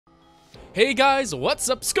Hey guys, what's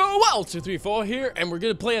up? Ch.1 here, and we're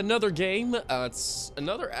gonna play another game. It's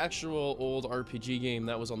another actual old RPG game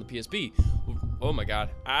that was on the PSP. Oh my god.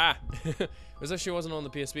 It wasn't on the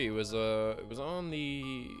PSP. It was on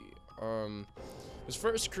the it was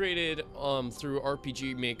first created through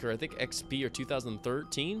RPG Maker, I think XP or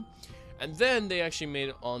 2013. And then they actually made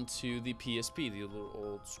it onto the PSP, the little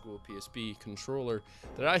old school PSP controller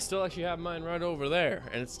that I still actually have mine right over there,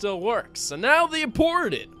 and it still works. So now they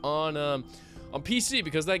imported it on PC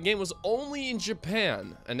because that game was only in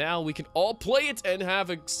Japan, and now we can all play it and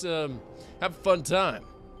have a fun time.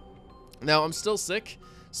 Now I'm still sick,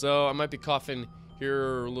 so I might be coughing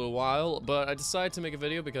here a little while, but I decided to make a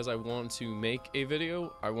video because I wanted to make a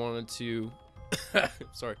video. I wanted to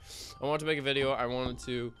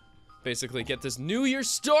basically get this new year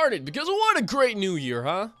started, because what a great new year,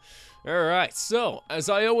 huh? Alright, so, as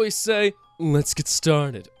I always say, let's get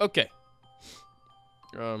started. Okay.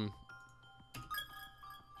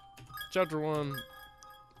 Chapter 1.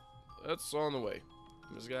 That's on the way.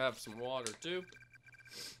 I'm just gonna have some water, too.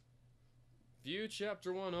 View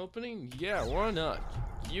Chapter 1 opening? Yeah, why not?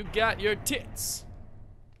 You got your tits.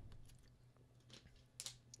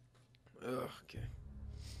 Ugh, okay.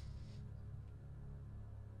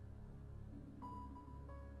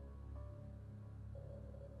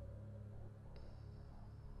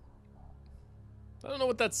 I don't know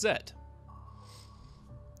what that said.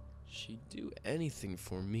 She'd do anything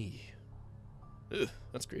for me. Ugh,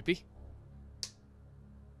 that's creepy.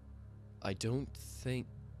 I don't think...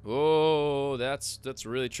 Oh, that's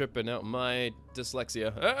really tripping out my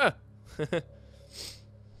dyslexia. Ah!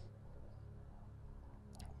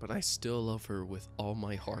 But I still love her with all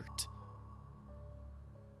my heart.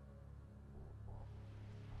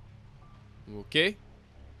 Okay.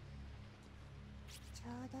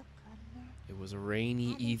 It was a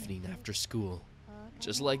rainy evening after school,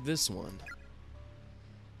 just like this one.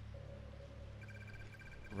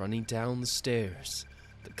 Running down the stairs,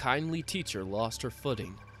 the kindly teacher lost her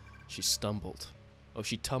footing. She stumbled. Oh,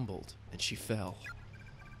 she tumbled, and she fell.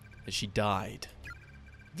 And she died.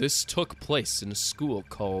 This took place in a school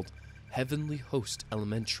called Heavenly Host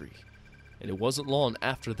Elementary, and it wasn't long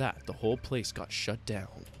after that the whole place got shut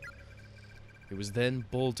down. It was then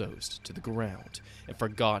bulldozed to the ground and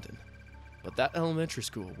forgotten. But that elementary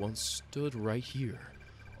school once stood right here,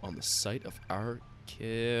 on the site of our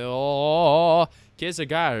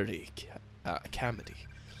Kizagari Academy.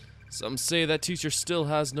 Some say that teacher still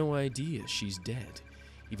has no idea she's dead,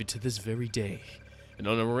 even to this very day. And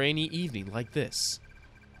on a rainy evening like this,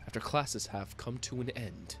 after classes have come to an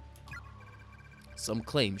end, some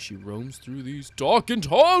claim she roams through these darkened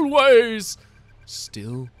hallways,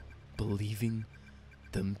 still believing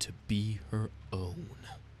them to be her own.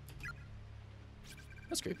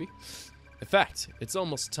 That's creepy. In fact, it's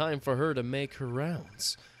almost time for her to make her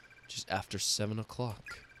rounds. Just after 7 o'clock.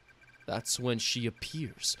 That's when she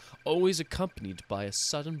appears, always accompanied by a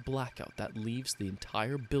sudden blackout that leaves the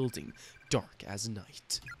entire building dark as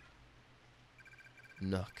night.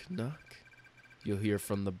 Knock, knock, you'll hear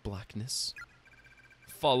from the blackness,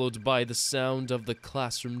 followed by the sound of the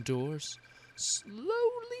classroom doors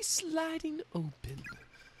slowly sliding open.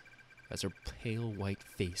 As her pale white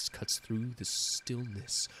face cuts through the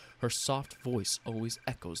stillness, her soft voice always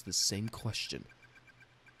echoes the same question.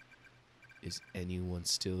 Is anyone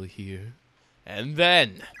still here? And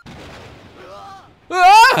then...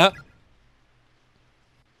 Ah!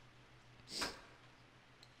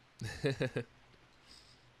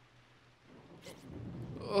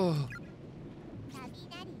 Oh.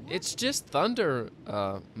 It's just thunder,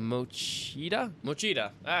 Mochida?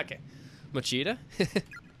 Mochida. Ah, okay. Mochida?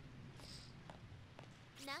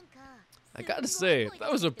 I gotta say, that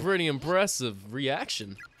was a pretty impressive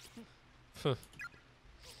reaction.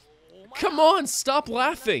 Come on, stop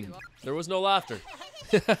laughing! There was no laughter.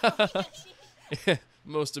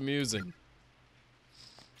 Most amusing.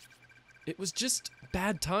 It was just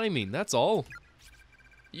bad timing, that's all.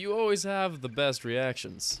 You always have the best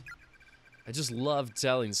reactions. I just love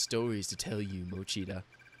telling stories to tell you, Mochida.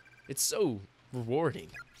 It's so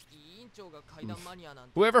rewarding.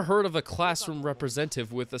 Whoever heard of a classroom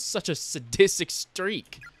representative with such a sadistic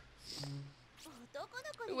streak?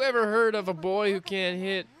 Whoever heard of a boy who can't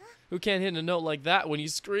hit a note like that when he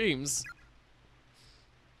screams?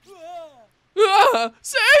 Ah,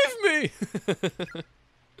 save me!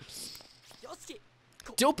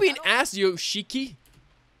 Don't be an ass, Yoshiki.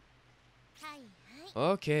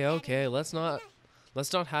 Okay, let's not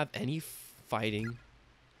have any fighting.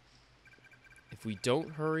 If we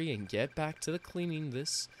don't hurry and get back to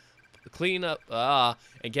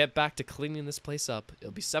and get back to cleaning this place up,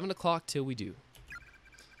 it'll be 7 o'clock till we do.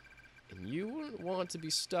 And You wouldn't want to be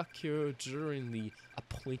stuck here during the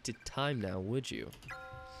appointed time now, would you?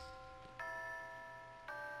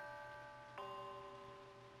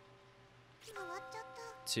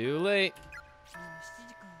 Too late.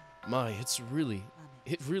 My, it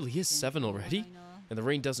really is 7 already, and the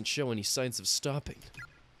rain doesn't show any signs of stopping.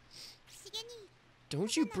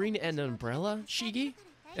 Don't you bring an umbrella, Shigi?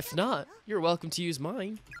 If not, you're welcome to use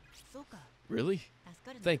mine. Really?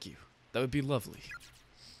 Thank you. That would be lovely.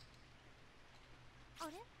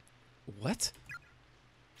 What?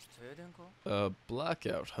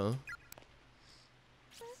 Blackout, huh?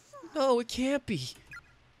 No, it can't be.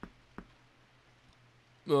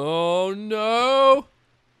 Oh no!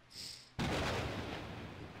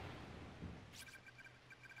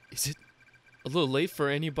 Is it a little late for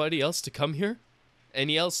anybody else to come here?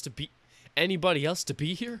 Anybody else to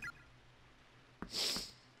be here?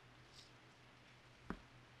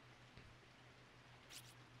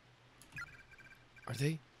 Are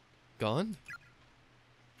they gone?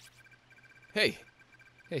 Hey,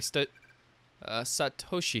 Satoshi,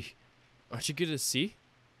 aren't you good to see?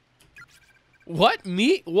 What?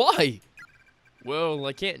 Me? Why? Well,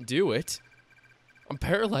 I can't do it. I'm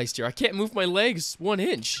paralyzed here. I can't move my legs 1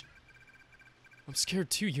 inch. I'm scared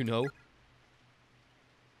too, you know.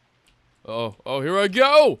 Oh, here I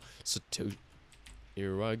go!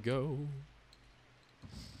 Here I go.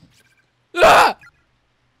 Ah!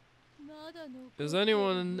 Is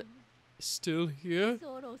anyone still here?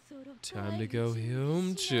 Time to go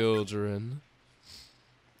home, children.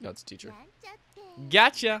 That's teacher.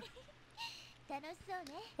 Gotcha!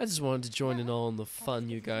 I just wanted to join in all in the fun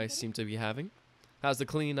you guys seem to be having. How's the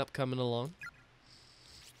cleaning up coming along?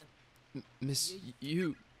 Miss,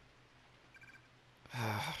 you...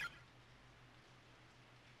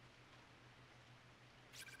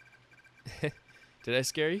 Did I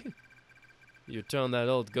scare you? You're telling that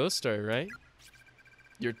old ghost story, right?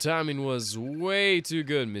 Your timing was way too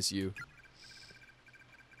good, Miss Yu.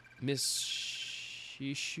 Miss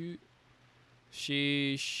Shishido?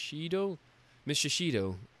 Miss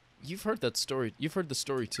Shishido, you've heard that story. You've heard the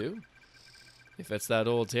story too? If it's that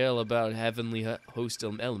old tale about Heavenly Host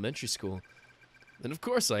Elementary School, then of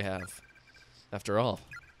course I have. After all,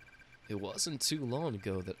 it wasn't too long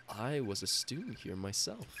ago that I was a student here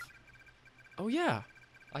myself. Oh yeah,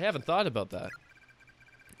 I haven't thought about that.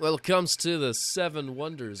 Well, it comes to the 7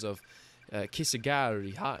 wonders of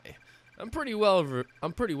Kisagari High. I'm pretty well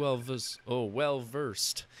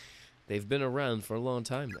versed. They've been around for a long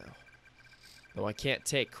time now. Though I can't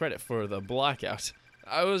take credit for the blackout.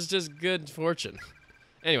 I was just good fortune.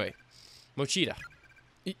 Anyway, Mochida.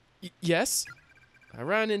 Yes? I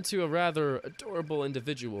ran into a rather adorable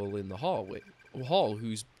individual in the hall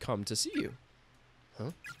who's come to see you.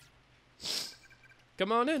 Huh?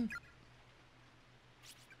 Come on in.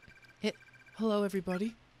 Hey, hello,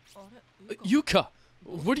 everybody. Yuka,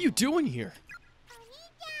 what are you doing here?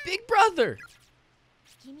 Big brother!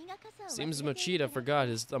 Seems Mochida forgot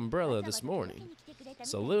his umbrella this morning.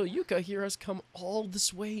 So little Yuka here has come all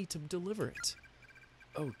this way to deliver it.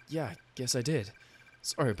 Oh, yeah, I guess I did.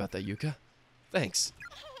 Sorry about that, Yuka. Thanks.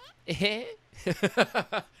 I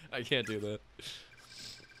can't do that.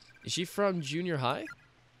 Is she from junior high?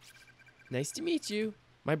 Nice to meet you.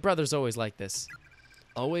 My brother's always like this.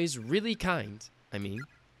 Always really kind, I mean.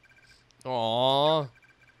 Aww.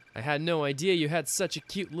 I had no idea you had such a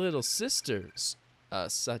cute little sister.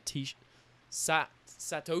 Satoshi.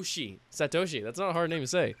 Satoshi. That's not a hard name to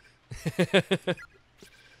say.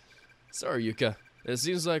 Sorry, Yuka. It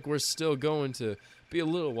seems like we're still going to be a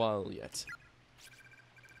little while yet.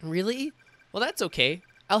 Really? Well, that's okay.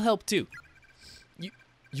 I'll help too.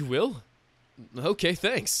 You will? Okay,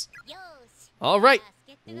 thanks. All right.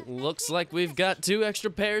 Looks like we've got 2 extra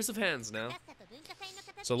pairs of hands now.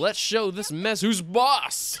 So let's show this mess who's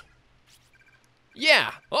boss.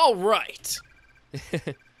 Yeah, all right.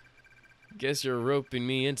 Guess you're roping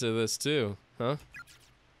me into this too, huh?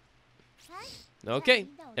 Okay,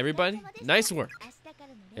 everybody, nice work.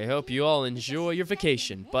 I hope you all enjoy your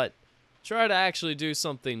vacation, but try to actually do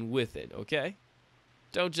something with it, okay?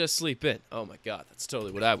 Don't just sleep in. Oh my god, that's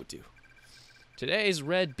totally what I would do. Today's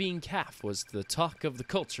Red Bean Calf was the talk of the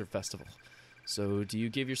culture festival. So do you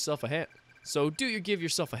give yourself a hand?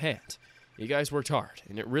 You guys worked hard,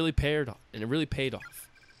 and it really paid off.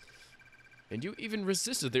 And you even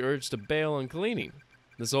resisted the urge to bail on cleaning.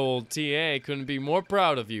 This old TA couldn't be more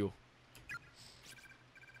proud of you.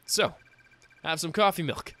 So, have some coffee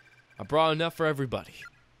milk. I brought enough for everybody.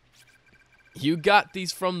 You got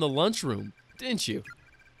these from the lunchroom, didn't you?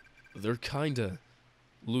 They're kinda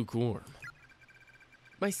lukewarm.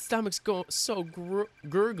 My stomach's so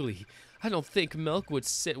gurgly. I don't think milk would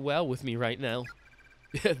sit well with me right now.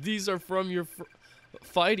 Yeah, these are from your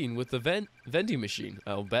fighting with the vending machine,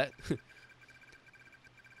 I'll bet.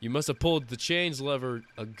 You must have pulled the change lever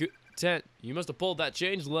a good 10. You must have pulled that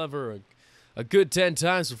change lever a good 10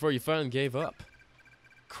 times before you finally gave up.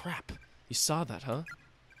 Crap. You saw that, huh?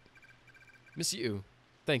 Miss you.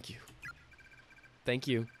 Thank you. Thank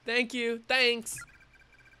you. Thank you. Thanks.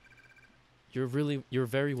 You're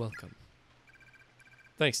very welcome.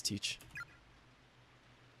 Thanks, Teach.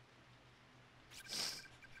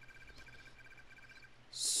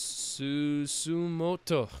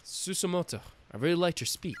 Susumoto. I really liked your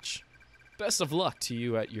speech. Best of luck to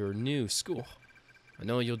you at your new school. I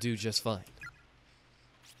know you'll do just fine.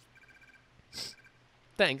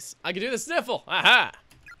 Thanks. I can do the sniffle. Aha!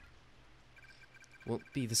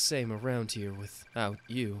 Won't be the same around here without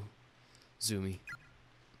you, Zumi.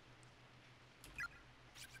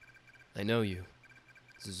 I know you,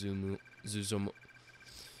 Suzumoto.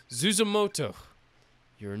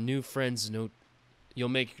 Your new friends you'll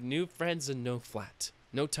make new friends in no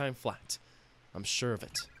time flat. I'm sure of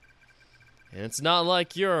it. And it's not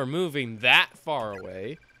like you're moving that far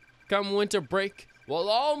away. Come winter break, we'll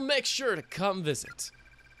all make sure to come visit.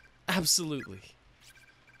 Absolutely.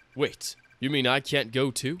 Wait, you mean I can't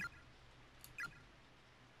go too?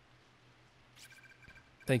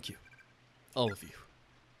 Thank you. All of you.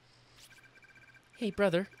 Hey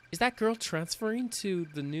brother, is that girl transferring to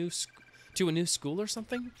a new school or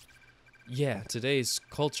something? Yeah, today's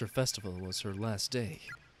culture festival was her last day.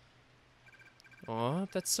 Aw,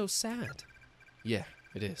 that's so sad. Yeah,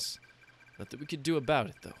 it is. Nothing we could do about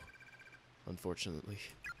it, though. Unfortunately.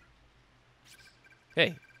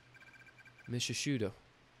 Hey, Miss Shishudo,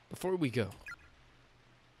 before we go.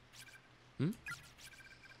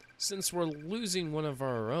 Since we're losing one of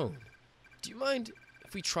our own, do you mind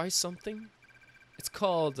if we try something? It's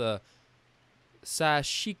called,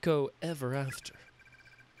 Sashiko Ever After.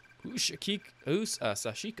 Who's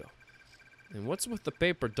Sashiko? And what's with the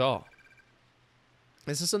paper doll?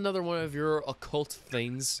 Is this another one of your occult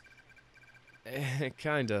things?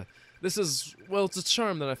 Kinda. This is, well, it's a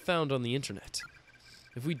charm that I found on the internet.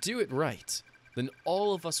 If we do it right, then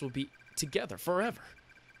all of us will be together forever.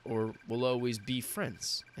 Or we'll always be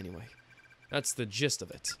friends, anyway. That's the gist of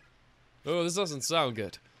it. Oh, this doesn't sound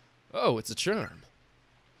good. Oh, it's a charm.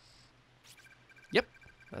 Yep,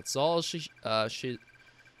 that's all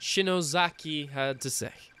Shinozaki had to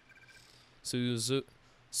say.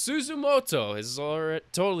 Suzumoto is already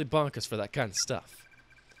totally bonkers for that kind of stuff.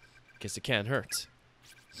 Guess it can't hurt.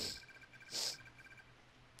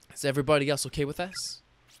 Is everybody else okay with this?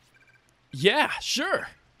 Yeah, sure.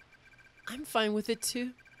 I'm fine with it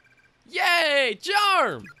too. Yay,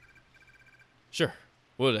 charm! Sure,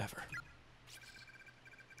 whatever.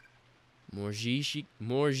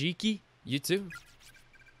 Morjiki, you too?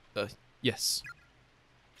 Yes.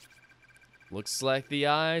 Looks like the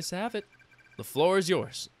eyes have it. The floor is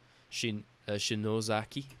yours,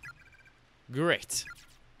 Shinozaki. Great.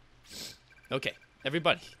 Okay,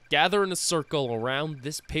 everybody, gather in a circle around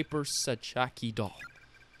this paper Sashaki doll.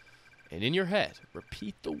 And in your head,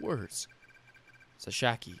 repeat the words.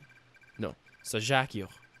 Sajakio.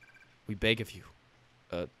 We beg of you.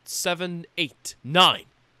 7, 8, 9.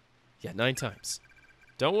 Yeah, 9 times.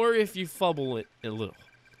 Don't worry if you fumble it a little.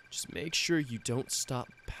 Just make sure you don't stop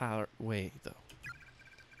part way, though.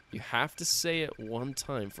 You have to say it one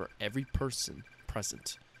time for every person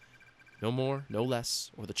present. No more, no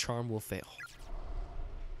less, or the charm will fail.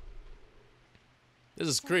 This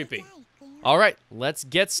is creepy. Alright, let's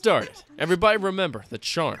get started. Everybody remember the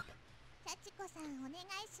charm.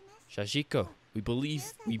 Shashiko, we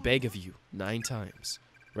beg of you 9 times.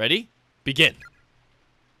 Ready? Begin.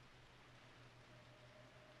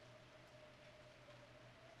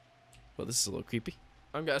 Well, this is a little creepy.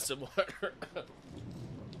 I've got some water.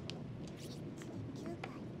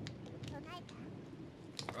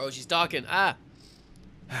 Oh, she's talking. Ah.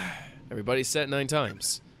 Everybody set 9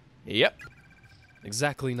 times. Yep.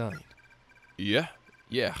 Exactly 9. Yeah.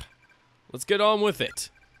 Let's get on with it.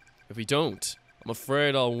 If we don't, I'm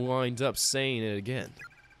afraid I'll wind up saying it again.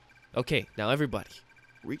 Okay, now everybody,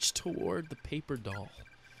 reach toward the paper doll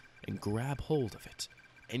and grab hold of it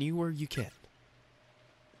anywhere you can.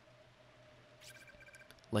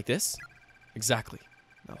 Like this? Exactly.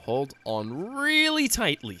 Now hold on really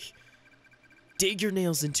tightly. Dig your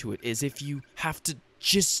nails into it as if you have to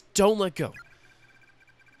just don't let go.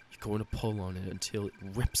 You're going to pull on it until it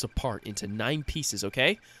rips apart into 9 pieces,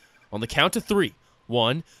 okay? On the count of 3.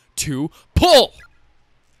 1, 2, pull!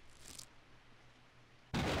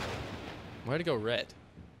 Why'd it go red?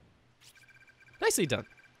 Nicely done.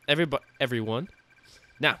 Everyone,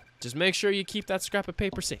 Now, just make sure you keep that scrap of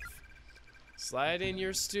paper safe. Slide in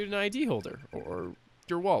your student ID holder or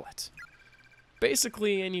your wallet.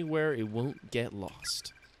 Basically anywhere it won't get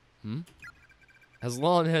lost. As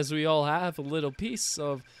long as we all have a little piece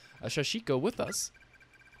of a Ch.1 with us,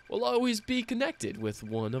 we'll always be connected with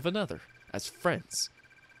one of another as friends.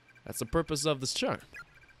 That's the purpose of this charm.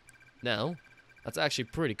 Now, that's actually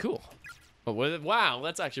pretty cool. Oh, wow,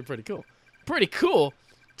 that's actually pretty cool. Pretty cool?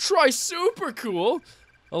 Try super cool?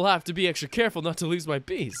 I'll have to be extra careful not to lose my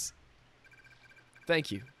bees.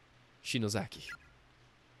 Thank you, Shinozaki.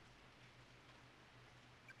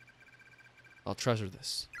 I'll treasure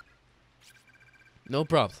this. No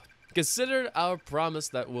problem. Consider our promise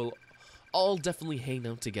that we'll all definitely hang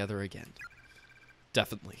out together again.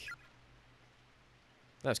 Definitely.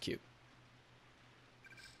 That's cute.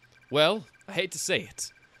 Well, I hate to say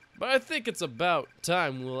it, but I think it's about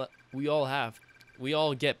time we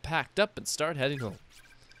all get packed up and start heading home.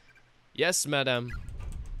 Yes, madame.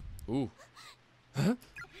 Ooh. Huh?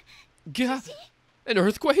 Gah! An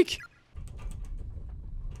earthquake?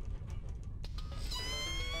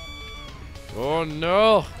 Oh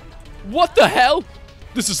no! What the hell?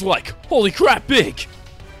 This is like, holy crap, big!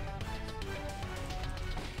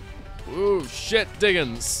 Ooh, shit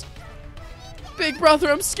diggins. Big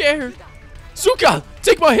brother, I'm scared. Suka,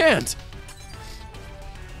 take my hand!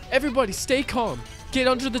 Everybody stay calm. Get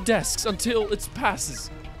under the desks until it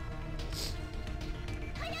passes.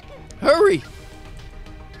 Hurry!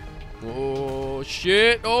 Oh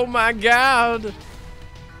shit, oh my god!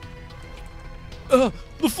 The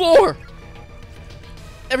floor!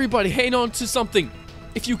 Everybody hang on to something,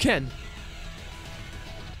 if you can.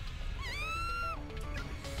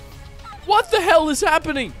 What the hell is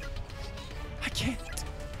happening? I can't.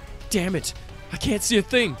 Damn it. I can't see a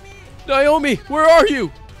thing. Naomi, where are you?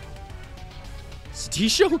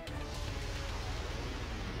 Satisho?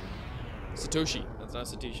 Satoshi. That's not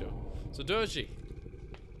Satisho. Satoshi.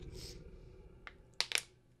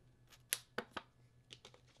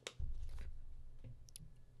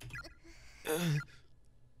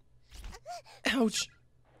 Ouch.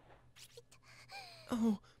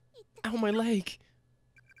 Oh. Ow, my leg.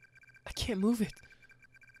 I can't move it.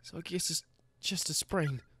 So I guess it's just a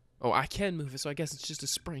spring. Oh, I can move it, so I guess it's just a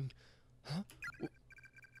spring. Huh?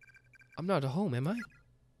 I'm not at home, am I?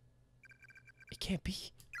 It can't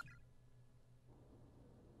be.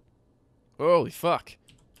 Holy fuck.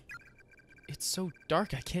 It's so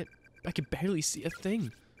dark, I can barely see a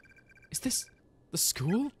thing. Is this the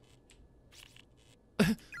school?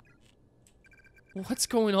 What's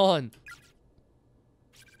going on?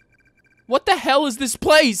 What the hell is this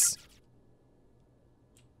place?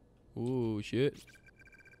 Oh shit.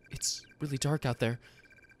 It's really dark out there.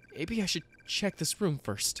 Maybe I should check this room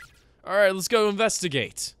first. Alright, let's go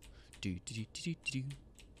investigate.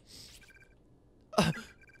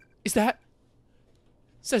 Is that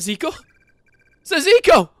Saziko?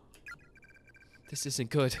 Saziko! This isn't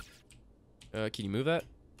good. Can you move that?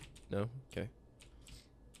 No? Okay.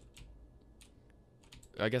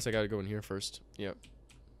 I guess I gotta go in here first. Yep.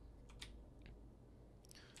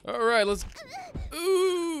 Alright, let's...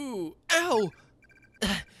 Ooh! Ow!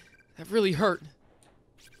 That really hurt.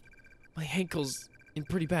 My ankle's in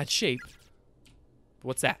pretty bad shape.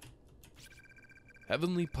 What's that?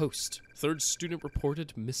 Heavenly Post. Third student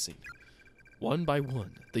reported missing. One by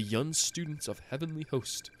one, the young students of Heavenly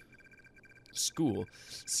Host School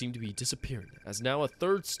seem to be disappearing, as now a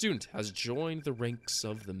third student has joined the ranks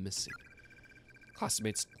of the missing.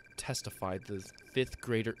 Classmates testified the 5th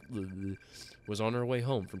grader was on her way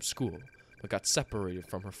home from school, but got separated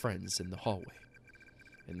from her friends in the hallway,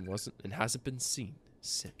 and hasn't been seen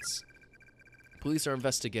since. Police are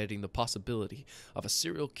investigating the possibility of a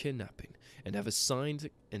serial kidnapping and have assigned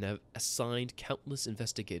countless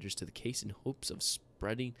investigators to the case in hopes of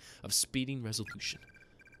speeding resolution.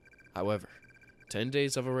 However, 10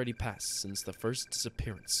 days have already passed since the first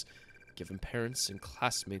disappearance, giving parents and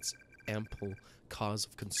classmates ample cause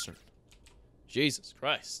of concern. Jesus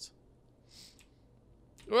Christ.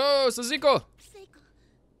 Whoa, Saziko!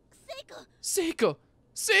 Seiko!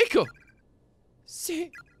 Seiko!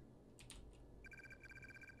 Seiko!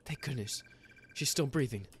 Thank goodness. She's still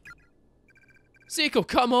breathing. Seiko,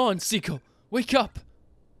 come on, Seiko! Wake up!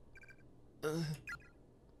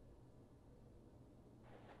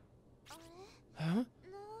 Huh?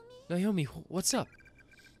 Naomi, what's up?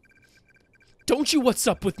 Don't you what's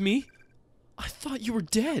up with me? I thought you were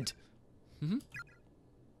dead.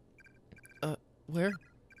 Where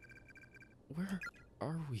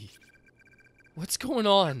are we? What's going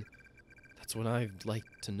on? That's what I'd like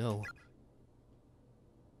to know.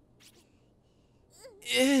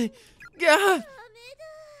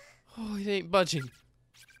 Oh, it ain't budging.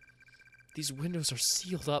 These windows are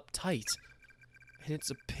sealed up tight. And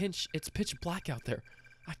it's pitch black out there.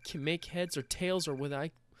 I can make heads or tails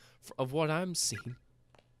of what I'm seeing.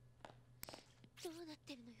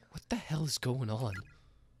 What the hell is going on?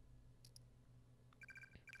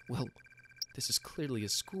 Well, this is clearly a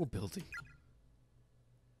school building.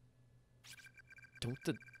 Don't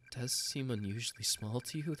the desks seem unusually small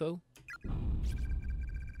to you, though?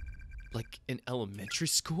 Like an elementary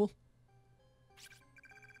school?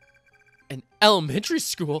 An elementary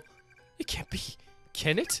school? It can't be.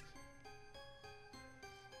 Can it?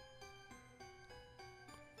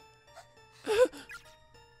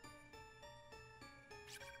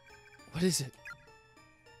 What is it?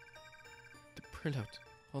 The printout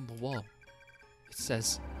on the wall. It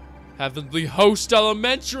says, Heavenly Host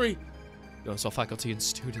Elementary! Notice all faculty and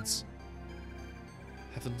students.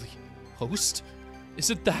 Heavenly Host? Is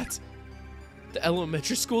it that? The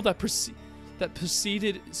elementary school that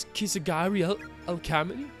preceded Kisagari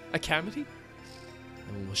Academy?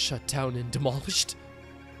 And was shut down and demolished?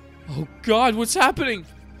 Oh God, what's happening?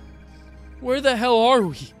 Where the hell are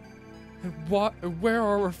we? And where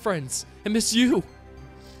are our friends? I miss you.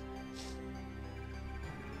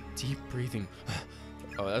 Deep breathing.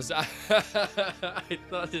 Oh, that's. I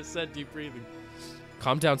thought it said deep breathing.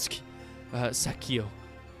 Calm down, Sakio.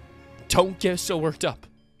 Don't get so worked up.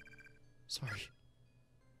 Sorry.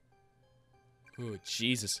 Oh,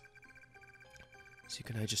 Jesus.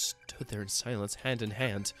 Zuko and I just stood there in silence, hand in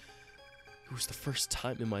hand. It was the first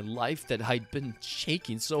time in my life that I'd been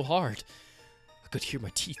shaking so hard. I could hear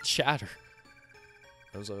my teeth chatter.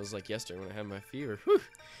 That was like yesterday when I had my fever. Whew.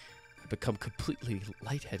 I'd become completely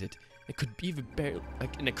lightheaded. I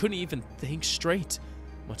couldn't even think straight,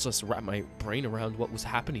 much less wrap my brain around what was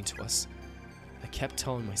happening to us. I kept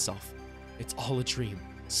telling myself, it's all a dream,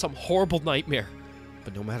 some horrible nightmare.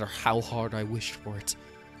 But no matter how hard I wished for it,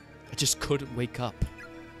 I just couldn't wake up.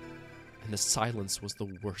 And the silence was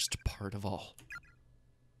the worst part of all.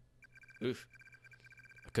 Oof.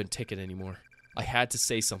 I couldn't take it anymore. I had to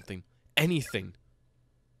say something. Anything.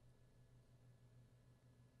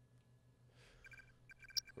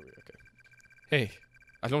 Okay. Hey,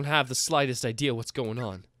 I don't have the slightest idea what's going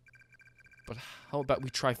on. But how about we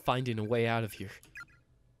try finding a way out of here?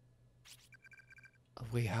 A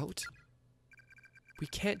way out? We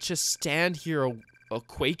can't just stand here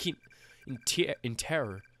quaking in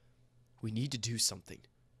terror. We need to do something.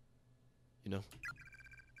 You know?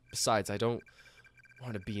 Besides, I don't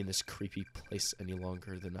want to be in this creepy place any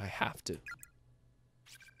longer than I have to.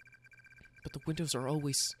 But the windows are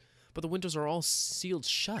all sealed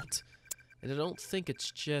shut. And I don't think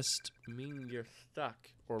it's just mean you're stuck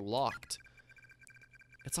or locked.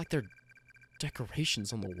 It's like they're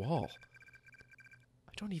decorations on the wall.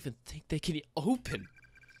 I don't even think they can open.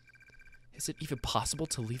 Is it even possible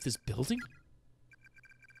to leave this building?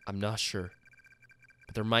 I'm not sure.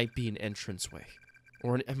 But there might be an entranceway.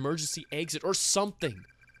 Or an emergency exit or something.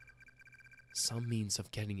 Some means of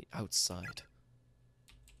getting outside.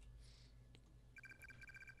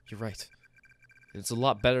 You're right. It's a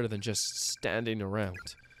lot better than just standing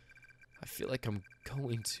around. I feel like I'm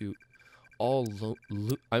going to I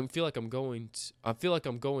feel like I'm going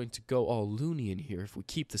to go all loony in here if we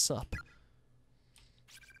keep this up.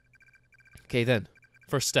 Okay then,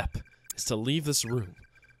 first step is to leave this room.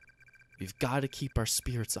 We've got to keep our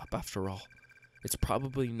spirits up after all. It's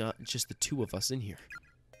probably not just the two of us in here.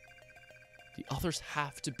 The others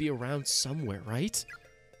have to be around somewhere, right?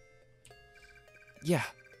 Yeah,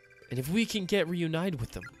 and if we can get reunited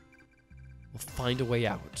with them, we'll find a way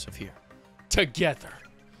out of here. Together.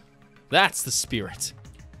 That's the spirit.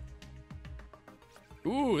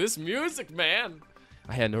 Ooh, this music, man.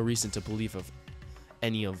 I had no reason to believe of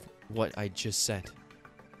any of what I just said.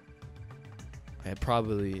 I had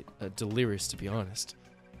probably delirious, to be honest.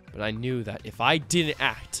 But I knew that if I didn't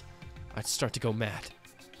act, I'd start to go mad.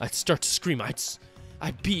 I'd start to scream.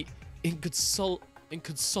 I'd be inconsolable.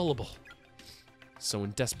 So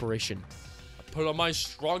in desperation, I put on my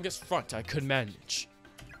strongest front I could manage.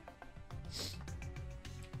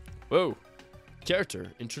 Whoa.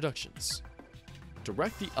 Character introductions.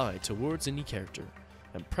 Direct the eye towards any character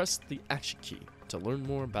and press the action key to learn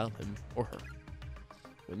more about him or her.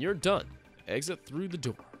 When you're done, exit through the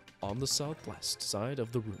door on the southwest side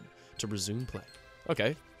of the room to resume play.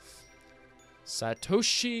 Okay.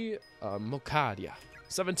 Satoshi Mokadia,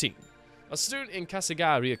 17. A student in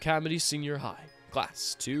Kasagari Academy Senior High,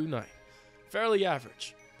 class 2-9. Fairly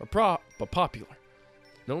average, but popular.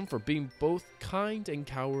 Known for being both kind and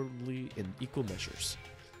cowardly in equal measures.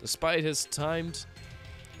 Despite his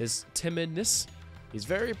timidness, he's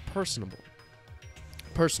very personable.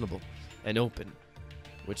 personable, and open,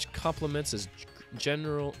 which complements his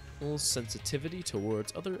general sensitivity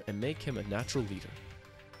towards others and make him a natural leader.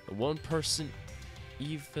 The one person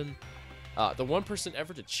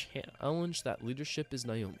ever to challenge that leadership is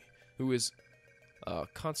Naomi, who is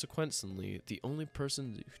consequently the only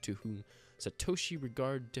person to whom Satoshi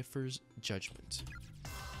regard differs judgment.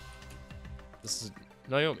 This is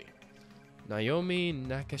Naomi. Naomi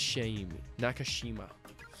Nakashima.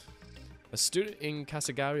 A student in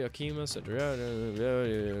Kasagari Okima said,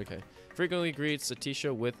 okay. Frequently greets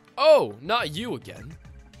Satisha with, "Oh, not you again."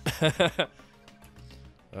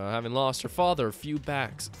 Having lost her father a few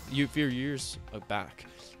years back,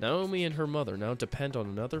 Naomi and her mother now depend on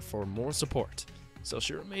another for more support, so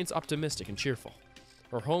she remains optimistic and cheerful.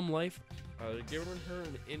 Her home life has given her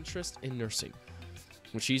an interest in nursing,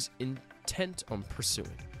 which she's intent on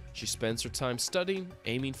pursuing. She spends her time studying,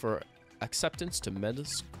 aiming for acceptance to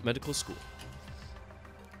medical school.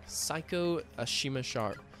 Psycho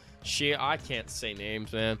Ashimashar. I can't say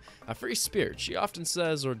names, man. A free spirit, she often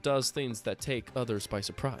says or does things that take others by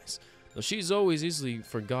surprise, though she's always easily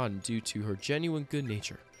forgotten due to her genuine good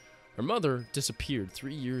nature. Her mother disappeared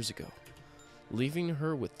 3 years ago, leaving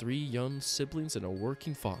her with 3 young siblings and a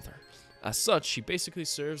working father. As such, she basically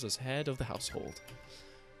serves as head of the household.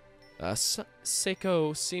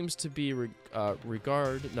 Seiko seems to be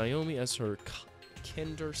regard Naomi as her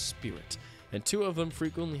kinder spirit, and 2 of them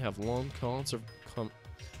frequently have long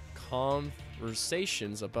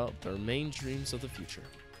conversations about their main dreams of the future.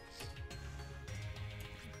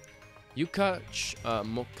 Yuka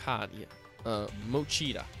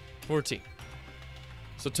Mochida, 14.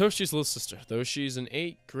 Satoshi's little sister, though she's in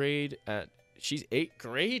 8th grade she's 8th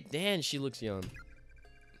grade? Damn, she looks young.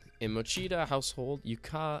 In Mochida household,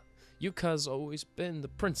 Yuka's always been the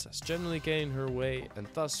princess, generally getting her way and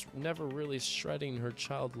thus never really shredding her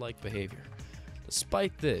childlike behavior.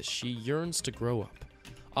 Despite this, she yearns to grow up,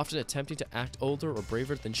 often attempting to act older or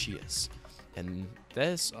braver than she is, and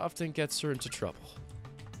this often gets her into trouble.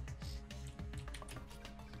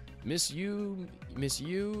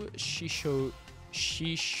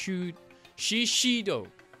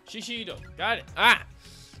 Shishido, got it.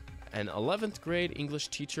 An 11th grade English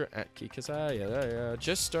teacher at Kikazaya,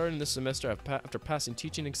 just starting this semester after passing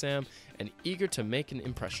teaching exam and eager to make an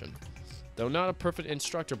impression. Though not a perfect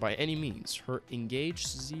instructor by any means, her engaged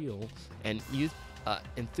zeal and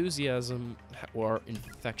enthusiasm are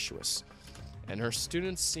infectious, and her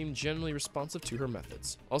students seem generally responsive to her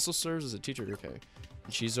methods. Also serves as a teacher, okay,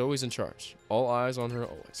 and she's always in charge. All eyes on her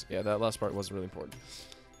always. Yeah, that last part wasn't really important.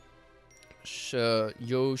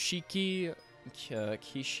 Yoshiki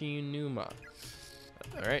Kishinuma.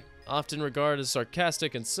 Alright, often regarded as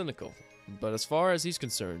sarcastic and cynical, but as far as he's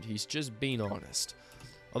concerned, he's just being honest.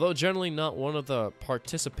 Although generally not one of the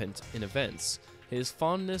participants in events, his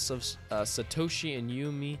fondness of Satoshi and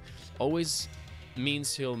Yumi always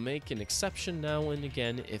means he'll make an exception now and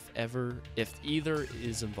again if either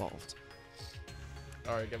is involved.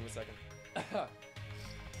 Alright, give him a second.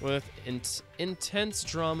 With intense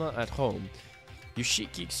drama at home,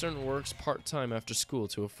 Yoshiki certainly works part-time after school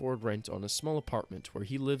to afford rent on a small apartment where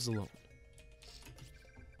he lives alone.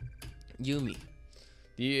 Yumi.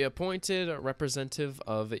 The appointed representative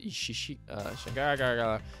of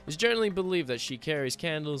Shigagaga is generally believed that she carries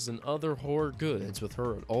candles and other horror goods with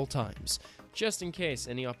her at all times, just in case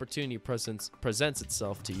any opportunity presents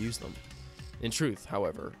itself to use them. In truth,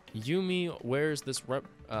 however, Yumi wears this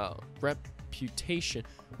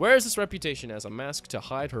reputation as a mask to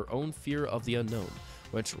hide her own fear of the unknown,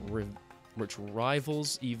 which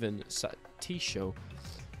rivals even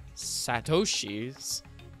Satoshi's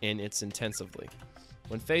in its intensively.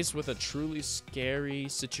 When faced with a truly scary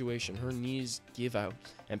situation, her knees give out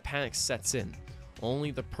and panic sets in.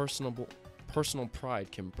 Only the personal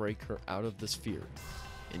pride can break her out of this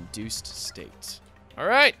fear-induced state. All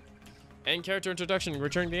right, end character introduction.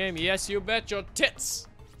 Return to the game. Yes, you bet your tits.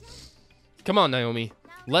 Come on, Naomi.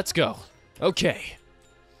 Let's go. Okay.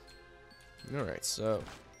 All right, so.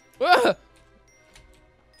 Ah!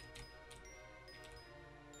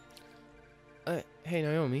 Hey,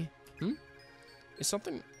 Naomi. Is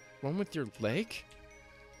something wrong with your leg?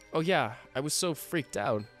 Oh yeah, I was so freaked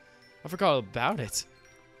out. I forgot about it.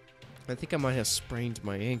 I think I might have sprained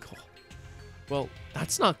my ankle. Well,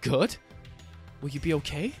 that's not good. Will you be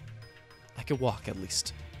okay? I can walk at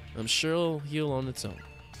least. I'm sure it'll heal on its own.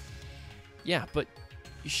 Yeah, but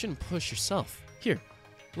you shouldn't push yourself. Here,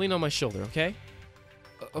 lean on my shoulder, okay?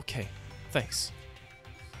 Okay, thanks.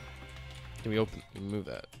 Can we move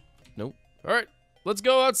that? Nope. All right, let's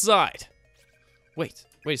go outside. Wait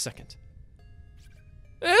a second.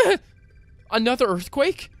 Another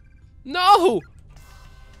earthquake? No!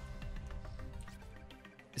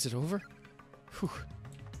 Is it over? Whew.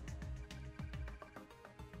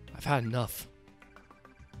 I've had enough.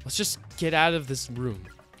 Let's just get out of this room.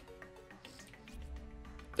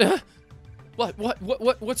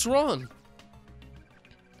 What's wrong?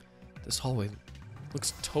 This hallway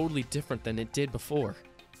looks totally different than it did before.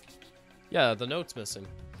 Yeah, the note's missing.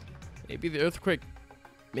 Maybe the earthquake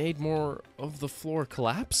made more of the floor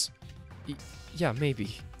collapse? Yeah,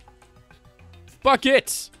 maybe.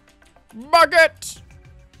 Bucket! Bucket!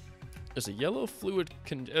 There's a yellow fluid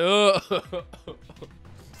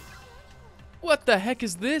What the heck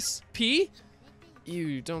is this? Pee?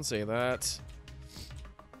 Ew, don't say that.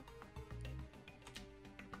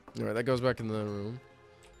 Alright, that goes back in the room.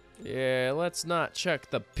 Yeah, let's not check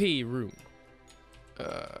the pee room.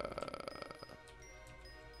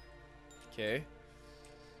 Okay.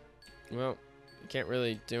 Well, you can't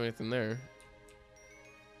really do anything there.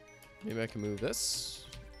 Maybe I can move this.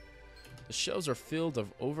 The shelves are filled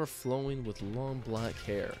of overflowing with long black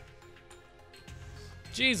hair.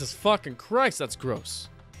 Jesus fucking Christ, that's gross.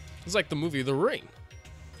 It's like the movie The Ring.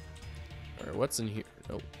 Alright, what's in here?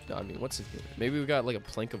 Oh, I mean, what's in here? Maybe we got like a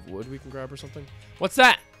plank of wood we can grab or something? What's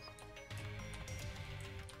that?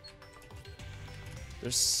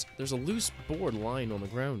 There's a loose board lying on the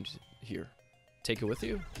ground here. Take it with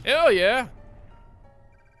you? Hell yeah!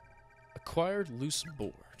 Acquired loose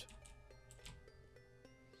board.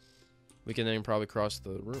 We can then probably cross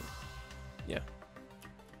the room. Yeah.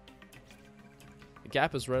 The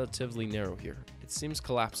gap is relatively narrow here. It seems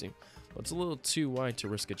collapsing, but it's a little too wide to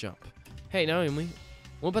risk a jump. Hey, Naomi,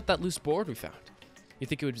 what about that loose board we found? You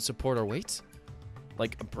think it would support our weight?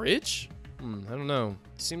 Like a bridge? I don't know.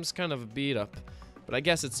 It seems kind of beat up, but I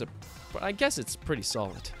guess it's pretty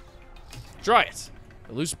solid. Try it.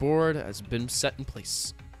 The loose board has been set in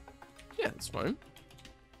place. Yeah, that's fine.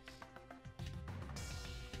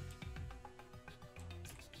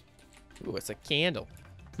 Ooh, it's a candle.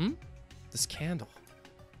 This candle.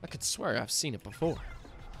 I could swear I've seen it before.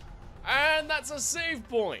 And that's a save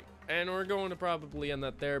point. And we're going to probably end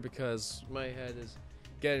that there because my head is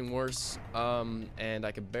getting worse. And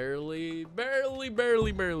I can barely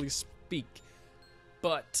speak.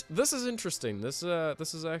 But this is interesting. This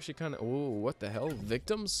is actually kind of... Oh, what the hell?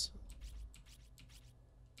 Victims?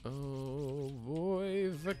 Oh,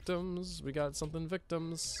 boy. Victims. We got something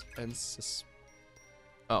victims. And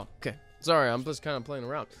oh, okay. Sorry, I'm just kind of playing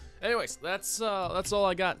around. Anyways, that's all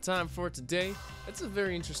I got time for today. It's a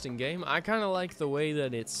very interesting game. I kind of like the way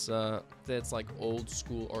that it's like old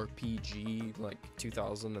school RPG, like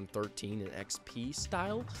 2013 and XP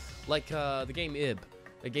style, like the game Ib.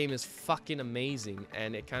 The game is fucking amazing,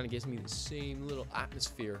 and it kind of gives me the same little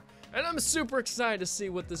atmosphere. And I'm super excited to see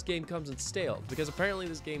what this game comes in stale, because apparently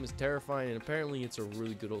this game is terrifying, and apparently it's a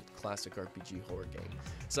really good old classic RPG horror game.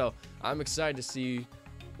 So I'm excited to see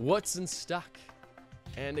what's in stock.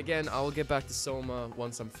 And again, I'll get back to Soma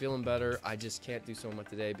once I'm feeling better. I just can't do Soma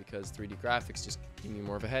today because 3D graphics just give me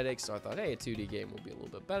more of a headache. So I thought, hey, a 2D game will be a little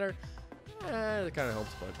bit better. It kind of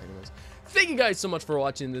helps, but anyways. Thank you guys so much for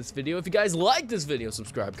watching this video. If you guys like this video,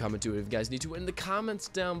 subscribe, comment to it if you guys need to. In the comments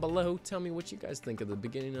down below, tell me what you guys think of the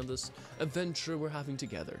beginning of this adventure we're having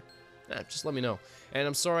together. Just let me know. And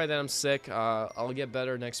I'm sorry that I'm sick. I'll get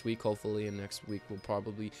better next week, hopefully, and next week will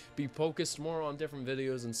probably be focused more on different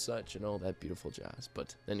videos and such and all that beautiful jazz.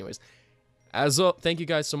 But anyways, thank you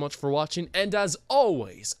guys so much for watching, and as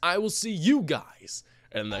always, I will see you guys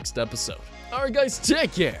in the next episode. Alright guys,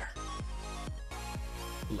 take care.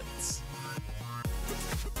 Let's.